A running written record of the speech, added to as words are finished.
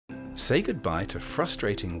Say goodbye to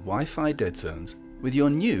frustrating Wi-Fi dead zones with your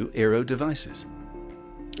new eero devices.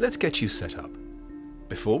 Let's get you set up.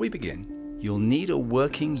 Before we begin, you'll need a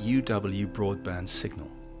working UW broadband signal.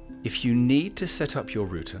 If you need to set up your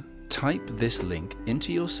router, type this link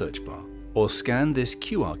into your search bar or scan this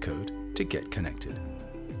QR code to get connected.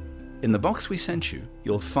 In the box we sent you,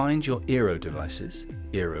 you'll find your eero devices,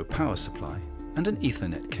 eero power supply, and an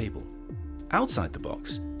Ethernet cable. Outside the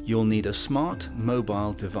box, you'll need a smart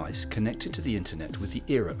mobile device connected to the internet with the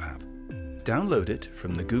eero app. Download it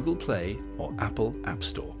from the Google Play or Apple App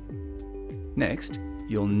Store. Next,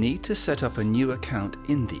 you'll need to set up a new account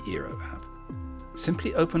in the eero app.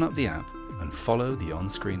 Simply open up the app and follow the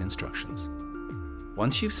on-screen instructions.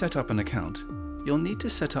 Once you've set up an account, you'll need to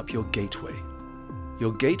set up your gateway.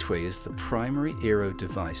 Your gateway is the primary eero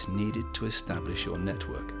device needed to establish your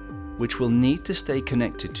network, which will need to stay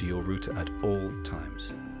connected to your router at all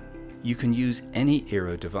times. You can use any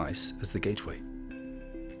eero device as the gateway.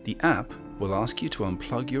 The app will ask you to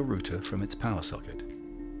unplug your router from its power socket.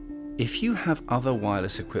 If you have other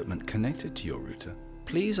wireless equipment connected to your router,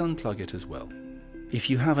 please unplug it as well. If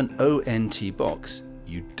you have an ONT box,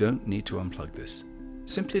 you don't need to unplug this.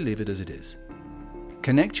 Simply leave it as it is.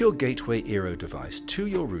 Connect your gateway eero device to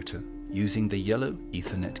your router using the yellow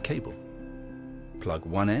Ethernet cable. Plug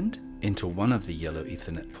one end into one of the yellow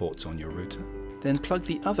Ethernet ports on your router, then plug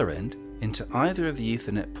the other end into either of the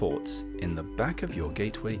Ethernet ports in the back of your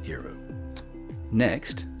gateway eero.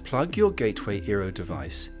 Next, plug your gateway eero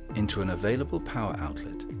device into an available power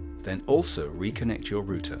outlet, then also reconnect your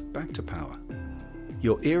router back to power.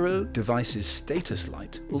 Your eero device's status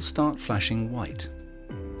light will start flashing white.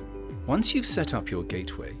 Once you've set up your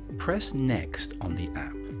gateway, press Next on the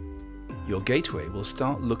app. Your gateway will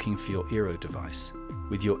start looking for your eero device,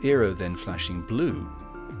 with your eero then flashing blue,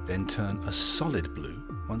 then turn a solid blue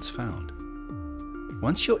once found.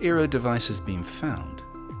 Once your eero device has been found,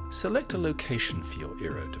 select a location for your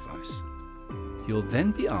eero device. You'll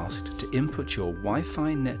then be asked to input your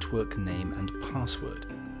Wi-Fi network name and password.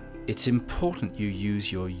 It's important you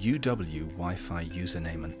use your UW Wi-Fi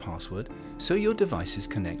username and password so your devices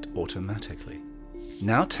connect automatically.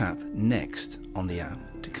 Now tap Next on the app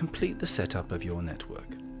to complete the setup of your network.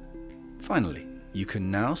 Finally, you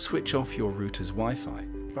can now switch off your router's Wi-Fi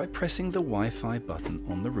by pressing the Wi-Fi button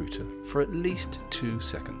on the router for at least 2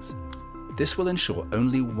 seconds. This will ensure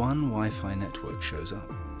only one Wi-Fi network shows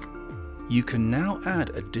up. You can now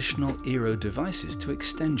add additional eero devices to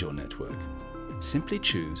extend your network. Simply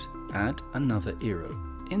choose Add another eero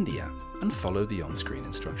in the app and follow the on-screen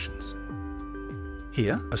instructions.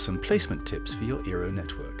 Here are some placement tips for your eero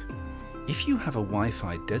network. If you have a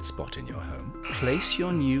Wi-Fi dead spot in your home, place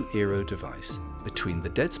your new eero device between the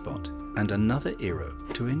dead spot and another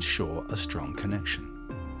eero to ensure a strong connection.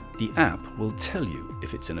 The app will tell you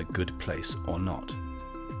if it's in a good place or not.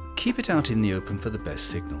 Keep it out in the open for the best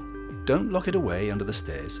signal. Don't lock it away under the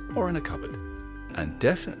stairs or in a cupboard. And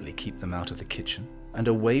definitely keep them out of the kitchen and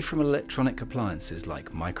away from electronic appliances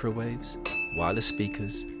like microwaves, wireless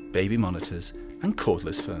speakers, baby monitors, and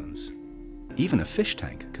cordless phones. Even a fish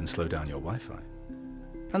tank can slow down your Wi-Fi.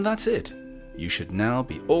 And that's it. You should now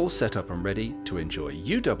be all set up and ready to enjoy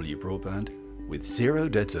UW broadband with 0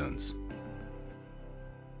 dead zones.